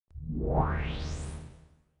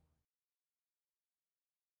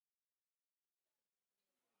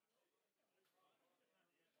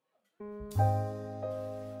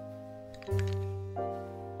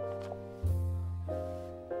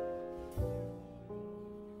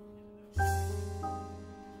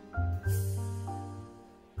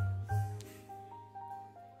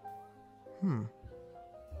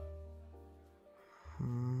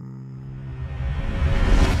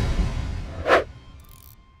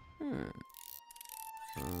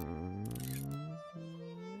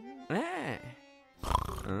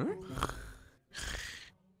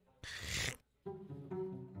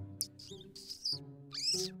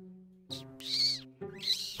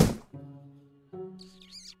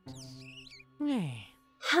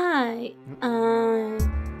Hi,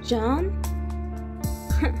 John?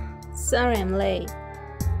 Sorry I'm late.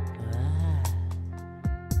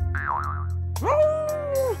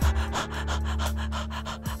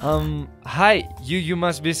 Hi, you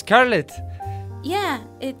must be Scarlett. Yeah,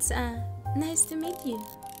 it's, nice to meet you.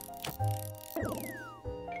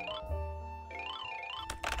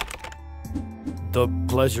 The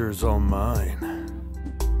pleasure's all mine.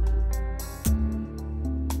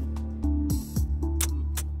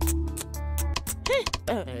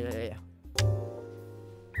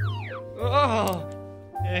 Oh,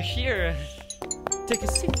 here. Take a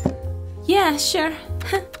seat. Yeah, sure.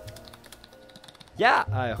 Yeah,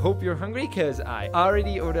 I hope you're hungry because I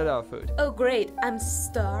already ordered our food. Oh great, I'm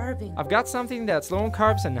starving. I've got something that's low in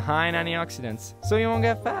carbs and high in antioxidants, so you won't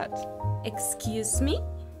get fat. Excuse me?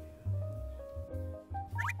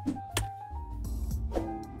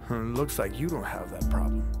 Looks like you don't have that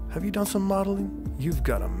problem. Have you done some modeling? You've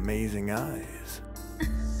got amazing eyes.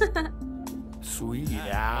 Sweet.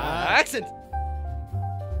 Accent!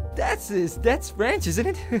 That's French, isn't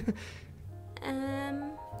it?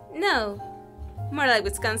 No. More like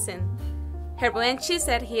Wisconsin. Herbo and cheese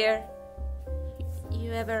out here.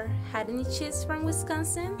 You ever had any cheese from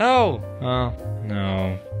Wisconsin? Oh,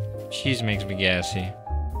 no. Cheese makes me gassy.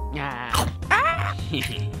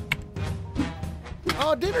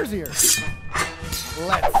 Oh, dinner's here.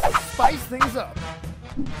 Let's spice things up.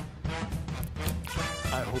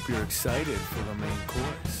 I hope you're excited for the main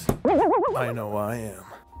course. I know I am.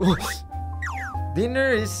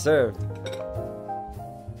 Dinner is served.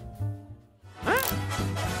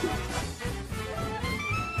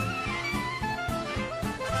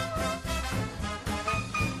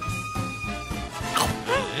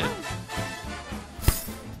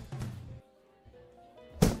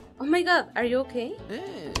 Oh my god, are you okay?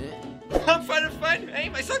 I'm fine. Hey,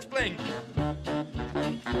 my sock's playing.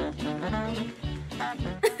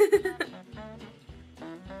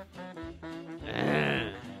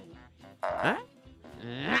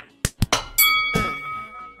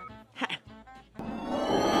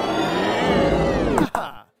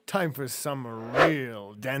 Time for some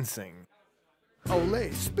real dancing.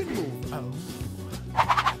 Olé, spin move. Oh.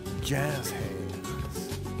 Jazz hands.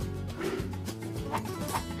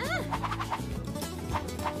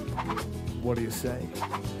 What do you say?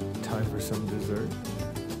 Time for some dessert?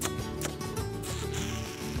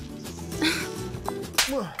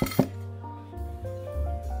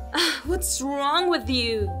 What's wrong with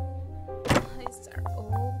you? Eyes are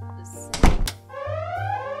all the same.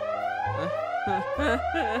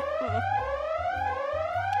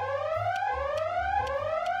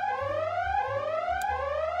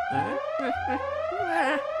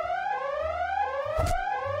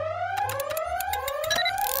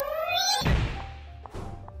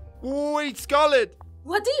 Wait, Scarlett!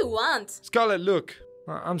 What do you want? Scarlett, look.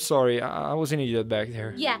 I'm sorry, I was an idiot back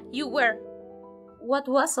there. Yeah, you were. What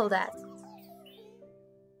was all that?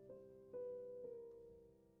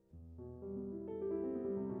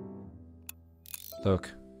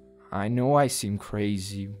 Look, I know I seem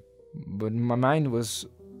crazy, but my mind was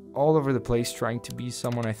all over the place trying to be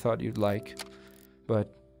someone I thought you'd like.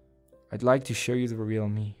 But I'd like to show you the real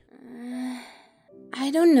me.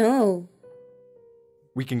 I don't know.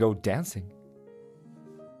 We can go dancing.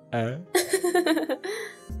 I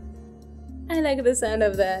like the sound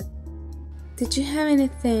of that. Did you have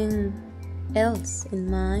anything else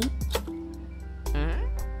in mind?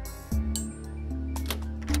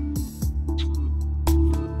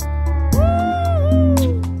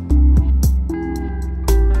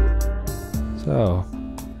 So,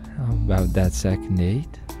 how about that second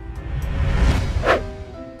date?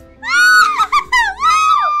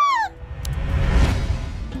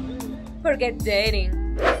 Forget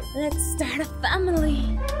dating. Let's start a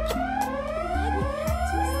family.